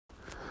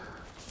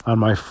On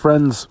my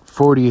friend's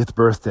 40th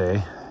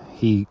birthday,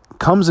 he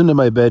comes into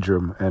my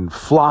bedroom and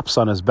flops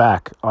on his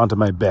back onto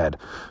my bed,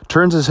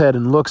 turns his head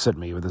and looks at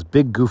me with this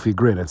big goofy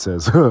grin and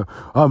says,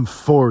 I'm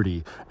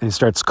 40, and he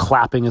starts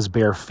clapping his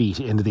bare feet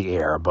into the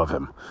air above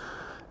him.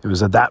 It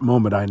was at that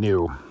moment I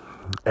knew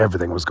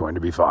everything was going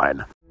to be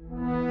fine.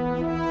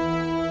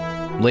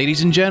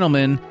 Ladies and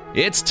gentlemen,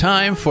 it's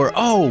time for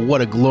Oh,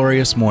 What a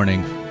Glorious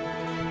Morning.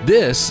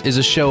 This is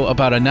a show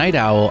about a night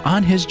owl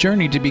on his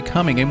journey to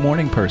becoming a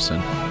morning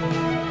person,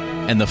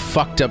 and the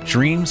fucked up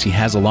dreams he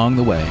has along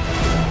the way.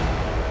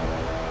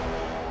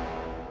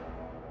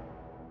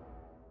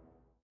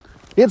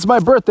 It's my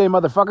birthday,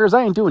 motherfuckers.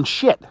 I ain't doing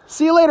shit.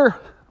 See you later.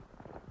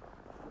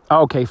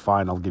 Okay,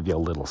 fine. I'll give you a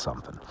little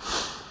something.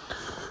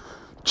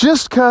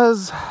 Just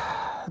because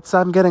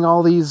I'm getting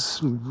all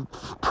these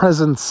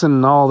presents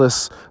and all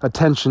this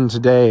attention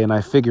today, and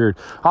I figured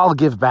I'll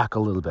give back a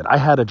little bit. I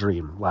had a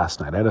dream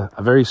last night. I had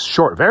a very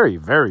short, very,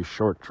 very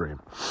short dream.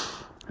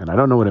 And I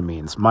don't know what it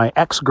means. My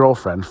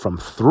ex-girlfriend from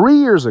 3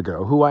 years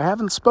ago, who I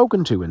haven't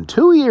spoken to in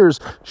 2 years,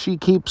 she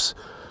keeps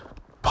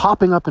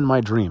popping up in my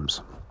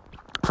dreams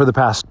for the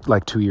past,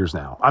 2 years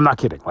now. I'm not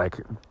kidding.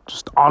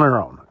 Just on her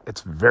own.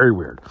 It's very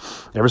weird.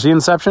 You ever see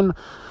Inception?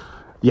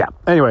 Yeah.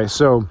 Anyway,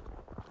 so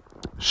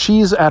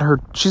she's at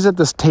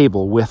this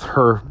table with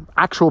her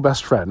actual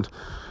best friend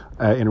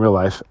in real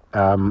life.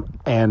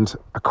 And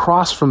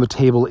across from the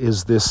table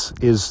is this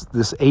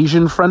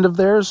Asian friend of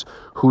theirs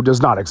who does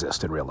not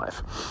exist in real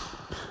life.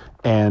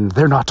 And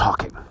they're not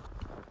talking.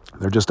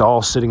 They're just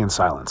all sitting in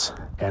silence.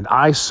 And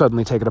I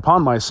suddenly take it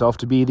upon myself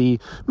to be the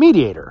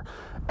mediator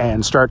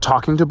and start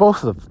talking to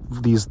both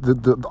of these,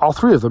 all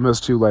three of them, as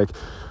to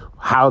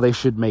how they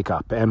should make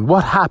up and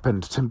what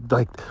happened.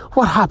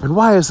 What happened?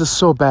 Why is this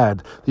so bad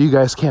that you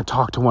guys can't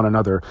talk to one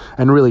another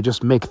and really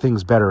just make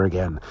things better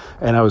again?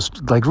 And I was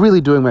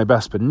really doing my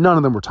best, but none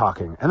of them were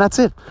talking. And that's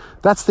it.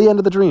 That's the end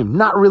of the dream.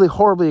 Not really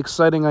horribly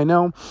exciting, I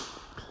know.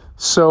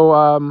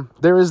 So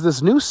there is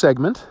this new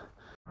segment.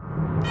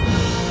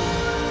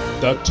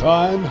 The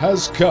time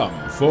has come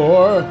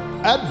for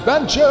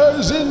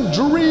Adventures in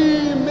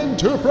Dream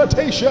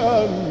Interpretation.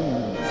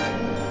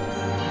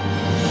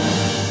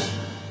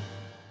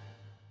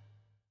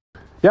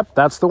 Yep,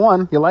 that's the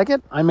one. You like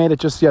it? I made it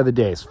just the other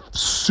day. It's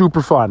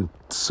super fun.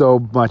 So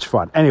much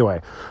fun. Anyway,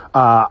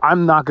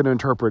 I'm not going to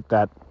interpret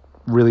that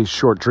really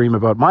short dream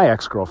about my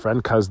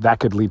ex-girlfriend, because that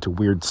could lead to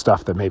weird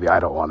stuff that maybe I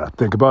don't want to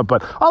think about,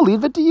 but I'll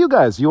leave it to you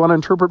guys. You want to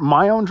interpret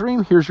my own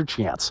dream? Here's your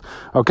chance.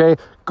 Okay?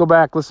 Go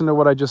back, listen to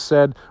what I just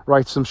said,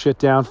 write some shit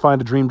down,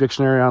 find a dream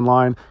dictionary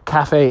online,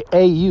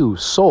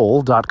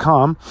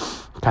 cafeausoul.com,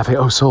 Cafe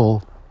Au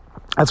Soul.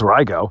 That's where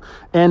I go.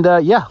 And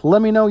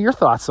let me know your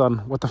thoughts on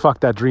what the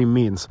fuck that dream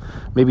means.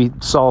 Maybe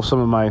solve some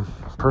of my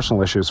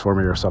personal issues for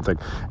me or something.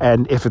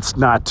 And if it's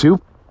not too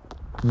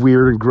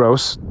weird and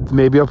gross,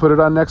 maybe I'll put it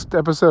on next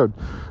episode.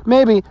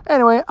 Maybe.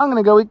 Anyway, I'm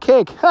going to go eat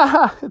cake.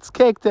 Haha, it's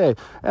cake day.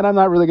 And I'm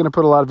not really going to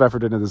put a lot of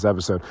effort into this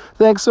episode.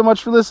 Thanks so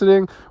much for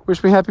listening.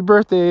 Wish me happy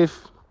birthday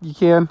if you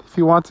can, if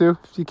you want to,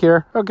 if you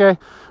care. Okay.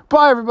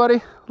 Bye,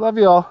 everybody. Love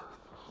you all.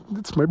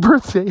 It's my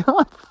birthday.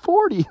 I'm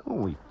 40.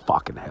 Holy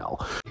fucking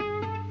hell.